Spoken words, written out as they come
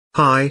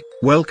Hi,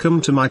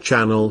 welcome to my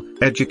channel,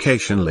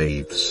 Education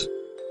Leaves.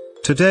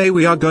 Today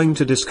we are going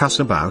to discuss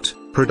about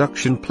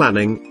production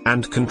planning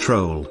and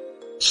control.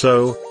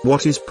 So,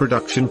 what is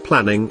production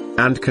planning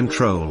and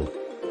control?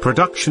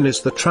 Production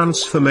is the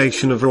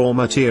transformation of raw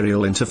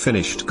material into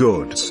finished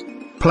goods.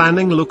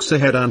 Planning looks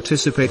ahead,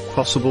 anticipates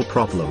possible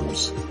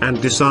problems,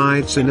 and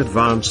decides in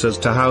advance as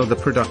to how the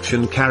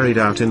production carried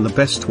out in the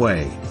best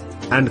way.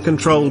 And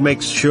control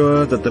makes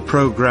sure that the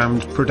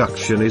programmed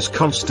production is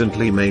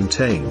constantly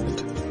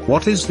maintained.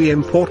 What is the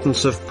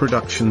importance of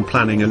production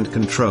planning and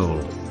control?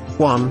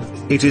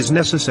 1. It is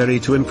necessary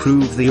to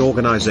improve the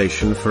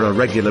organization for a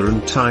regular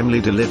and timely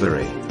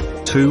delivery.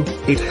 2.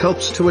 It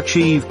helps to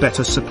achieve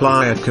better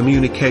supplier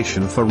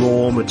communication for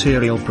raw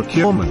material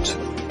procurement.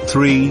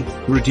 3.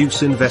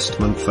 Reduce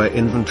investment for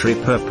inventory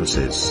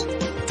purposes.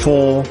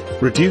 4.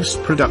 Reduce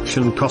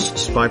production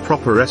costs by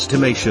proper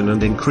estimation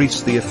and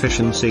increase the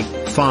efficiency.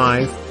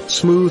 5.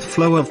 Smooth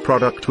flow of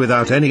product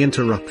without any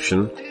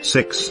interruption.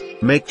 6.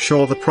 Make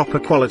sure the proper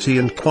quality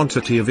and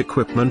quantity of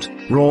equipment,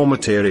 raw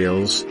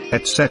materials,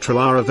 etc.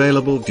 are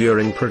available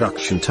during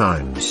production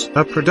times.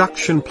 A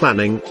production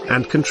planning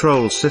and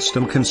control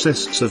system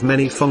consists of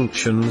many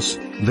functions.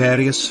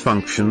 Various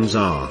functions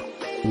are: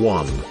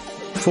 1.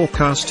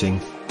 Forecasting.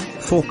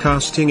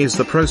 Forecasting is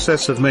the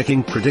process of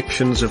making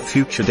predictions of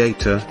future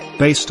data,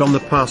 based on the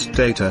past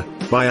data,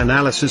 by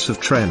analysis of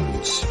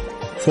trends.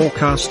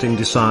 Forecasting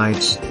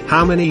decides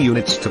how many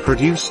units to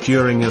produce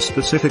during a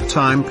specific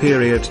time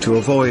period to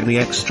avoid the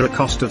extra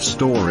cost of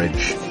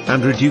storage,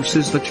 and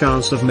reduces the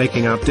chance of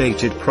making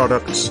outdated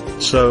products.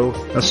 So,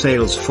 a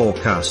sales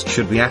forecast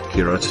should be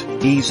accurate,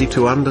 easy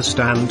to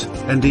understand,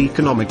 and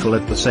economical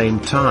at the same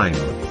time.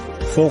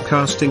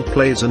 Forecasting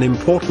plays an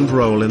important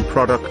role in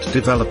product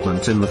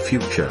development in the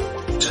future.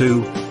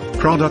 2.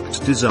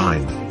 Product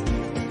design.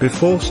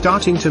 Before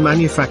starting to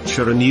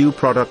manufacture a new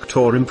product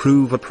or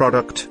improve a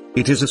product,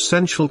 it is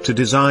essential to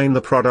design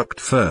the product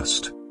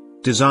first.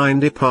 Design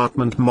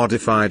department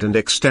modified and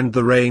extend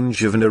the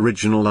range of an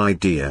original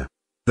idea.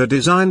 The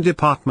design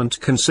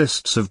department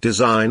consists of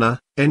designer,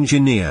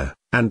 engineer,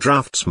 and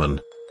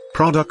draftsman.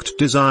 Product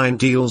design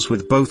deals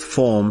with both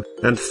form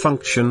and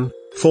function.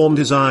 Form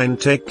design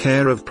take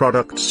care of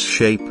product's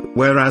shape,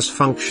 whereas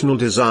functional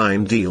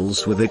design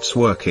deals with its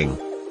working.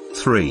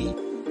 3.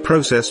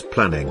 Process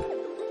planning.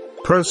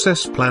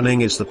 Process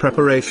planning is the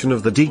preparation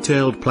of the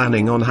detailed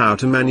planning on how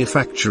to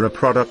manufacture a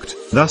product,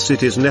 thus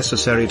it is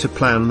necessary to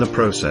plan the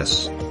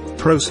process.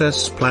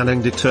 Process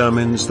planning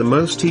determines the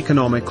most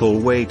economical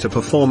way to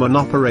perform an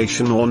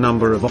operation or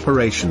number of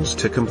operations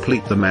to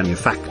complete the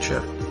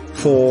manufacture.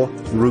 4.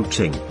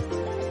 Routing.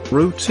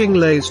 Routing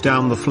lays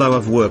down the flow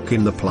of work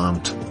in the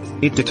plant.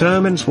 It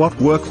determines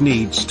what work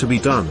needs to be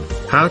done,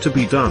 how to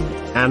be done,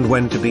 and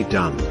when to be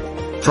done.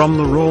 From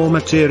the raw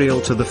material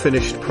to the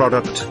finished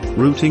product,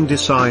 routing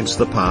decides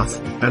the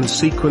path and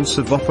sequence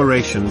of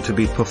operation to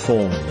be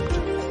performed.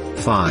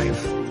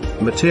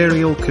 5.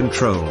 Material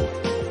control.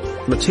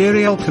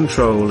 Material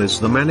control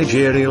is the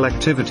managerial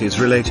activities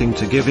relating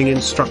to giving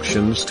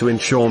instructions to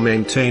ensure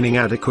maintaining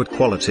adequate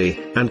quality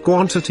and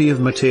quantity of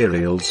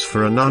materials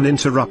for an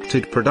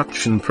uninterrupted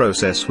production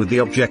process with the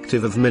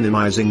objective of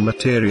minimizing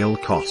material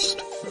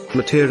cost.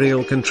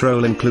 Material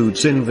control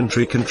includes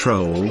inventory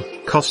control,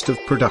 cost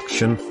of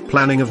production,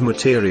 planning of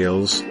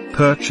materials,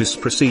 purchase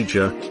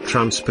procedure,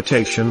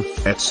 transportation,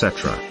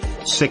 etc.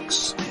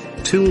 6.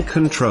 Tool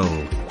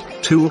control.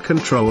 Tool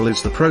control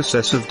is the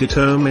process of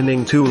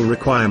determining tool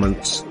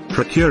requirements,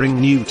 procuring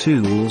new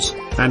tools,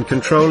 and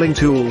controlling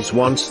tools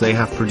once they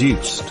have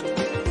produced.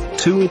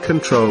 Tool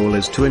control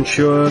is to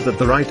ensure that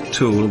the right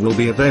tool will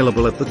be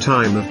available at the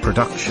time of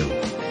production.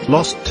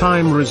 Lost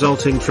time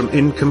resulting from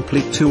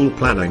incomplete tool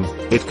planning,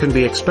 it can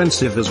be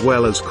expensive as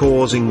well as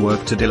causing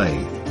work to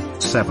delay.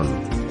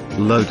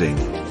 7. Loading.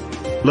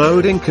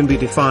 Loading can be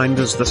defined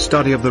as the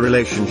study of the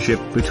relationship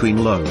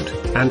between load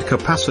and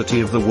capacity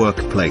of the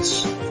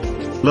workplace.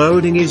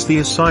 Loading is the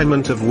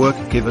assignment of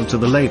work given to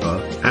the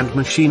labor and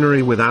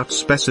machinery without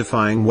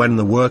specifying when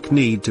the work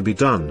need to be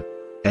done.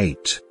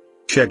 8.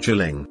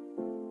 Scheduling.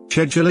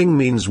 Scheduling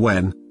means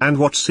when and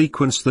what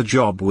sequence the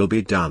job will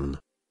be done.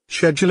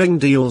 Scheduling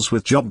deals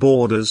with job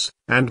orders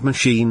and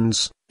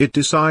machines. It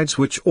decides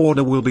which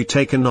order will be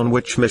taken on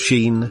which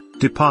machine,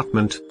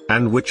 department,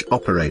 and which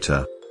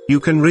operator.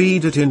 You can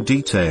read it in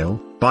detail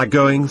by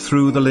going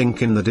through the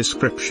link in the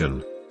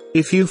description.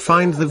 If you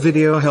find the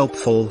video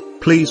helpful,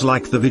 please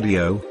like the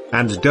video,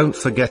 and don't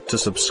forget to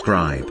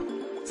subscribe.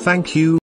 Thank you.